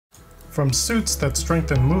From suits that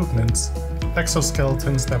strengthen movements,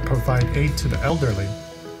 exoskeletons that provide aid to the elderly,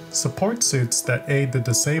 support suits that aid the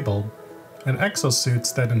disabled, and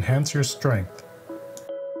exosuits that enhance your strength.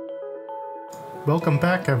 Welcome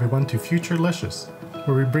back everyone to Futurelicious,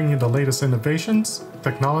 where we bring you the latest innovations,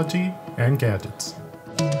 technology, and gadgets.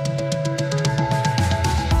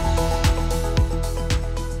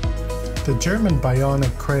 The German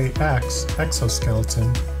Bionic Cray X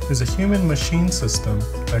exoskeleton is a human-machine system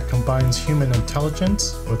that combines human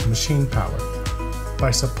intelligence with machine power.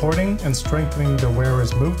 By supporting and strengthening the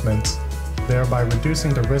wearer's movements, thereby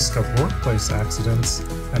reducing the risk of workplace accidents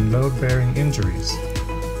and load-bearing injuries.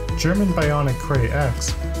 German Bionic Cray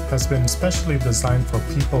X has been specially designed for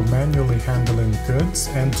people manually handling goods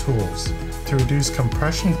and tools to reduce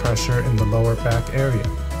compression pressure in the lower back area.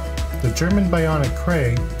 The German Bionic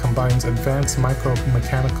Cray combines advanced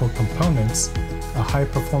micromechanical components, a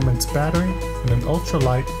high-performance battery, and an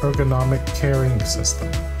ultralight ergonomic carrying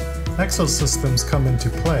system. Exosystems come into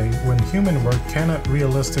play when human work cannot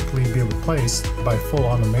realistically be replaced by full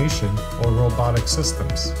automation or robotic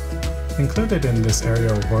systems. Included in this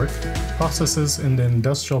area of work, processes in the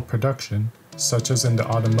industrial production, such as in the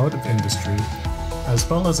automotive industry, as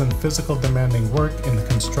well as in physical demanding work in the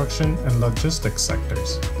construction and logistics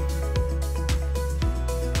sectors.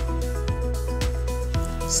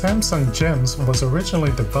 Samsung GEMS was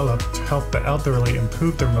originally developed to help the elderly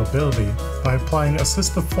improve their mobility by applying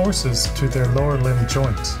assistive forces to their lower limb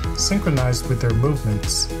joints, synchronized with their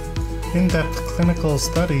movements. In-depth clinical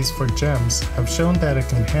studies for GEMS have shown that it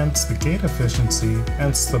can enhance the gait efficiency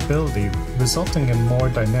and stability, resulting in more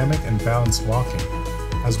dynamic and balanced walking,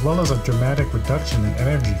 as well as a dramatic reduction in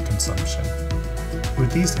energy consumption.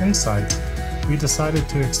 With these insights, we decided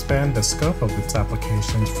to expand the scope of its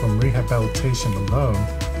applications from rehabilitation alone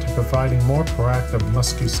to providing more proactive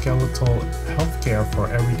musculoskeletal healthcare for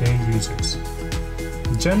everyday users.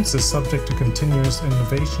 The GEMS is subject to continuous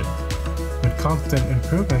innovation, with constant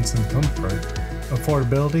improvements in comfort,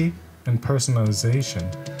 affordability, and personalization,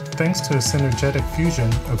 thanks to a synergetic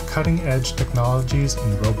fusion of cutting-edge technologies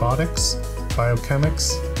in robotics,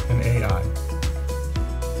 biochemics, and AI.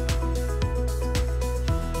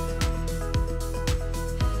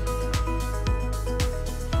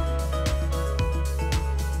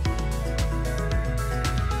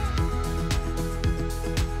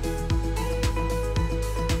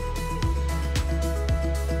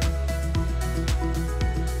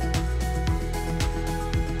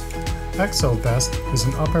 EKSO vest is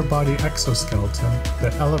an upper body exoskeleton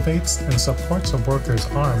that elevates and supports a worker's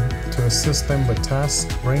arm to assist them with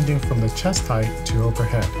tasks ranging from the chest height to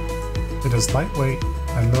overhead. It is lightweight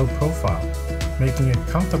and low profile, making it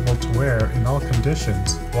comfortable to wear in all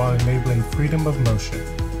conditions while enabling freedom of motion.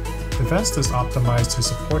 The vest is optimized to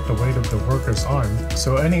support the weight of the worker's arm,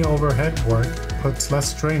 so any overhead work puts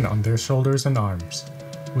less strain on their shoulders and arms.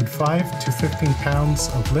 With 5 to 15 pounds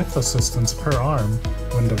of lift assistance per arm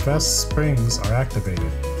when the vest springs are activated.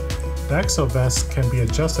 The EKSO vest can be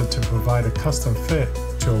adjusted to provide a custom fit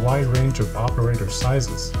to a wide range of operator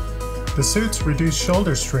sizes. The suits reduce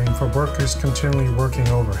shoulder strain for workers continually working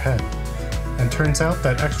overhead, and turns out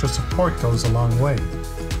that extra support goes a long way.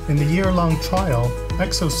 In the year-long trial,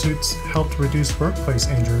 Exosuits helped reduce workplace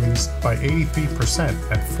injuries by 83%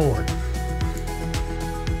 at Ford.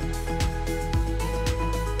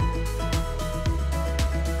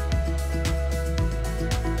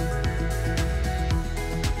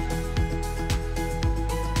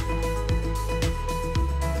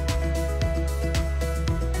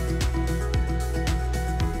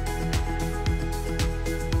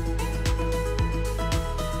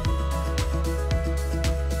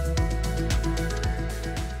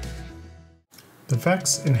 The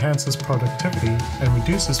VEX enhances productivity and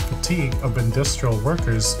reduces fatigue of industrial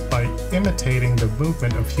workers by imitating the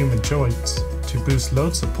movement of human joints to boost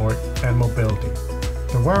load support and mobility.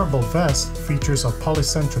 The wearable vest features a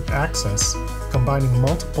polycentric axis, combining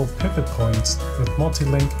multiple pivot points with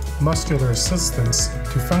multi-link muscular assistance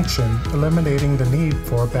to function, eliminating the need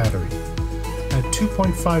for a battery. At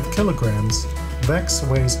 2.5 kilograms, VEX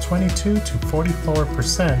weighs 22 to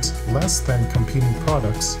 44% less than competing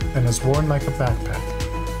products and is worn like a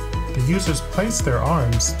backpack. The users place their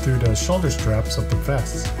arms through the shoulder straps of the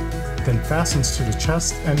vest, then fastens to the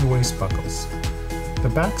chest and waist buckles.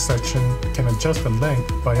 The back section can adjust the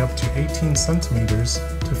length by up to 18 centimeters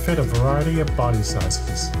to fit a variety of body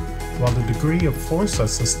sizes, while the degree of force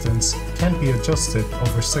assistance can be adjusted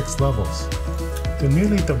over 6 levels. The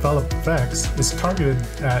newly developed VEX is targeted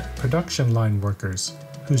at production line workers,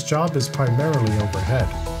 whose job is primarily overhead,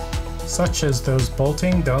 such as those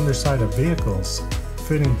bolting the underside of vehicles,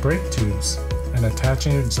 fitting brake tubes, and and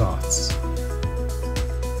attaching exhausts.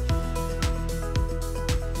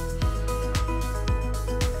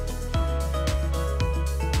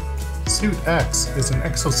 SuitX is an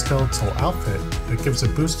exoskeletal outfit that gives a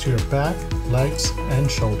boost to your back, legs, and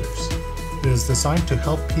shoulders. It is designed to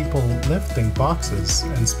help people lifting boxes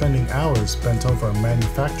and spending hours bent over a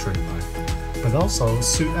manufacturing line. But also,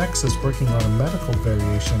 SuitX is working on a medical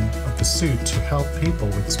variation of the suit to help people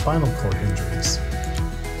with spinal cord injuries.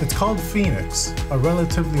 It's called Phoenix, a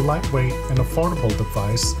relatively lightweight and affordable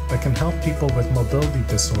device that can help people with mobility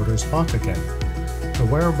disorders walk again. The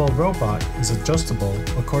wearable robot is adjustable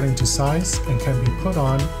according to size and can be put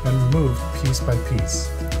on and removed piece by piece.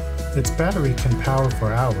 Its battery can power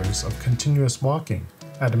for hours of continuous walking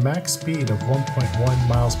at a max speed of 1.1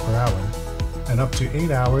 miles per hour and up to 8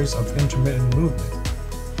 hours of intermittent movement.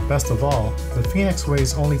 Best of all, the Phoenix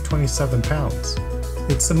weighs only 27 pounds.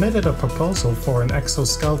 It submitted a proposal for an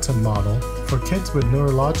exoskeleton model for kids with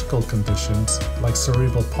neurological conditions like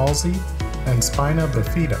cerebral palsy and spina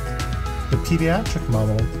bifida. The pediatric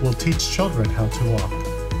model will teach children how to walk.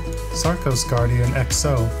 Sarcos Guardian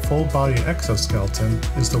XO full-body exoskeleton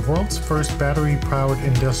is the world's first battery-powered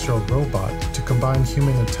industrial robot to combine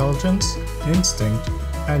human intelligence, instinct,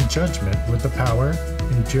 and judgment with the power,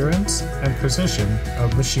 endurance, and precision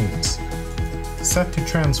of machines. Set to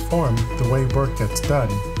transform the way work gets done,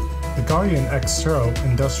 the Guardian XO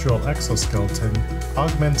industrial exoskeleton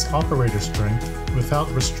augments operator strength without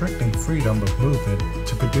restricting freedom of movement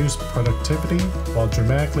to produce productivity while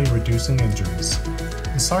dramatically reducing injuries.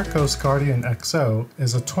 The Sarcos Guardian XO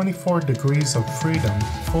is a 24 degrees of freedom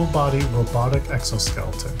full-body robotic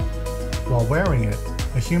exoskeleton. While wearing it,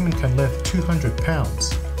 a human can lift 200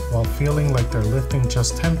 pounds while feeling like they're lifting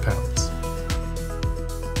just 10 pounds.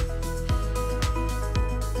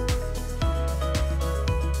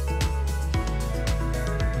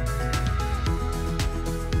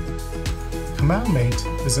 Comau Mate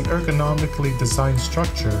is an ergonomically designed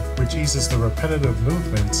structure which eases the repetitive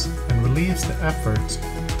movements and relieves the effort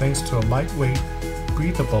thanks to a lightweight,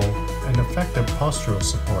 breathable, and effective postural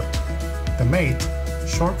support. The Mate,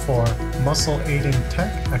 short for Muscle Aiding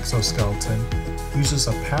Tech Exoskeleton, uses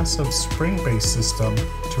a passive spring-based system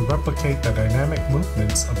to replicate the dynamic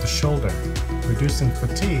movements of the shoulder, reducing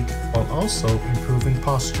fatigue while also improving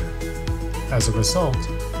posture. As a result,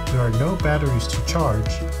 there are no batteries to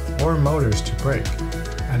charge or motors to brake,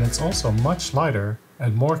 and it's also much lighter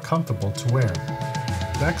and more comfortable to wear.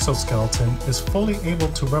 The exoskeleton is fully able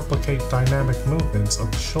to replicate dynamic movements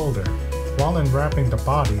of the shoulder while enwrapping the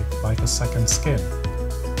body like a second skin.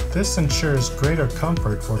 This ensures greater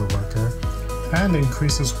comfort for the worker and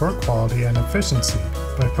increases work quality and efficiency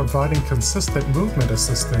by providing consistent movement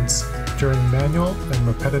assistance during manual and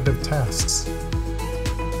repetitive tasks.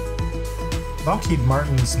 Lockheed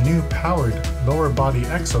Martin's new powered lower body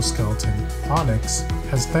exoskeleton, Onyx,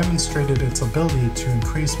 has demonstrated its ability to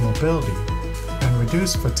increase mobility and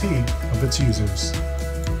reduce fatigue of its users.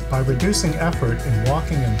 By reducing effort in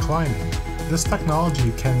walking and climbing, this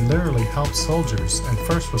technology can literally help soldiers and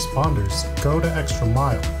first responders go the extra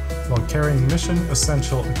mile while carrying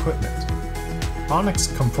mission-essential equipment.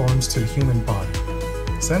 Onyx conforms to the human body.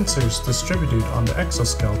 Sensors distributed on the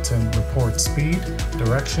exoskeleton report speed,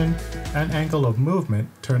 direction, and angle of movement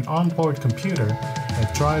to an onboard computer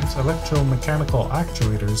that drives electromechanical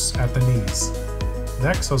actuators at the knees. The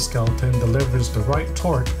exoskeleton delivers the right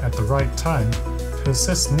torque at the right time to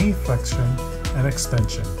assist knee flexion and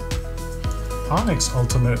extension. Onyx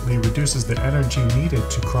ultimately reduces the energy needed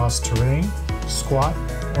to cross terrain, squat,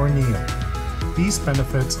 or kneel. These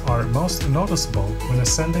benefits are most noticeable when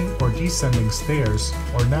ascending or descending stairs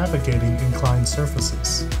or navigating inclined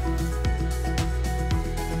surfaces.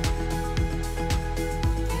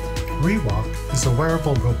 ReWalk is a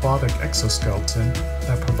wearable robotic exoskeleton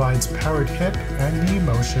that provides powered hip and knee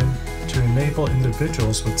motion to enable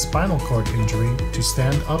individuals with spinal cord injury to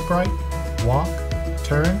stand upright, walk,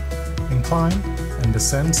 turn, incline, and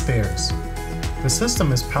descend stairs. The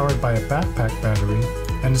system is powered by a backpack battery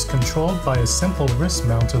and is controlled by a simple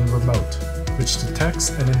wrist-mounted remote, which detects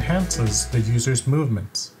and enhances the user's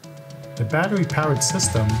movements. The battery-powered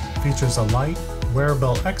system features a light,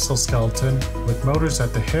 wearable exoskeleton with motors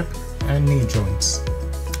at the hip and knee joints.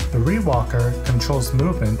 The ReWalker controls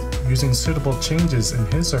movement using suitable changes in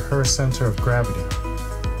his or her center of gravity.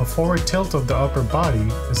 A forward tilt of the upper body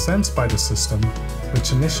is sensed by the system,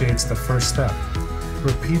 which initiates the first step.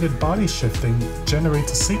 Repeated body shifting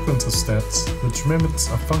generates a sequence of steps which mimics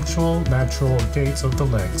a functional, natural gait of the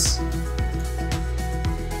legs.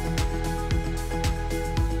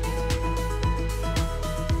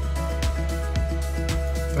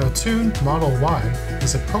 The Atoun Model Y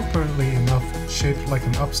is appropriately enough shaped like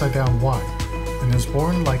an upside-down Y and is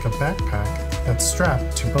worn like a backpack that's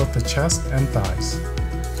strapped to both the chest and thighs.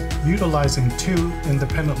 Utilizing 2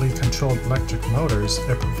 independently controlled electric motors,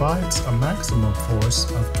 it provides a maximum force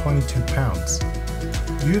of 22 pounds.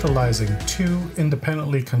 Utilizing 2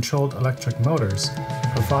 independently controlled electric motors,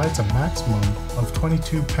 it provides a maximum of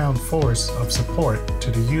 22-pound force of support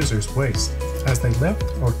to the user's waist as they lift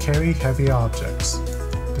or carry heavy objects.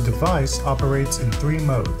 The device operates in 3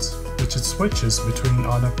 modes, which it switches between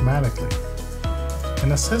automatically.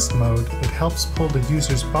 In assist mode, it helps pull the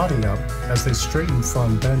user's body up as they straighten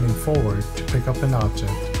from bending forward to pick up an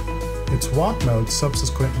object. Its walk mode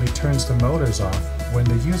subsequently turns the motors off when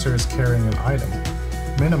the user is carrying an item,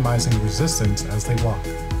 minimizing resistance as they walk.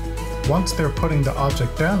 Once they're putting the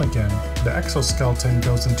object down again, the exoskeleton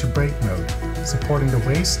goes into brake mode, supporting the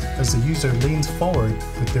waist as the user leans forward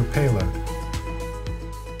with their payload.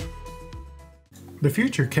 The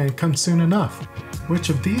future can't come soon enough. Which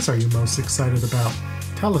of these are you most excited about?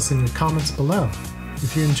 Tell us in your comments below.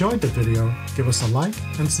 If you enjoyed the video, give us a like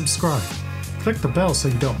and subscribe. Click the bell so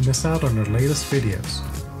you don't miss out on our latest videos.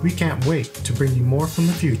 We can't wait to bring you more from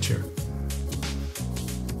the future.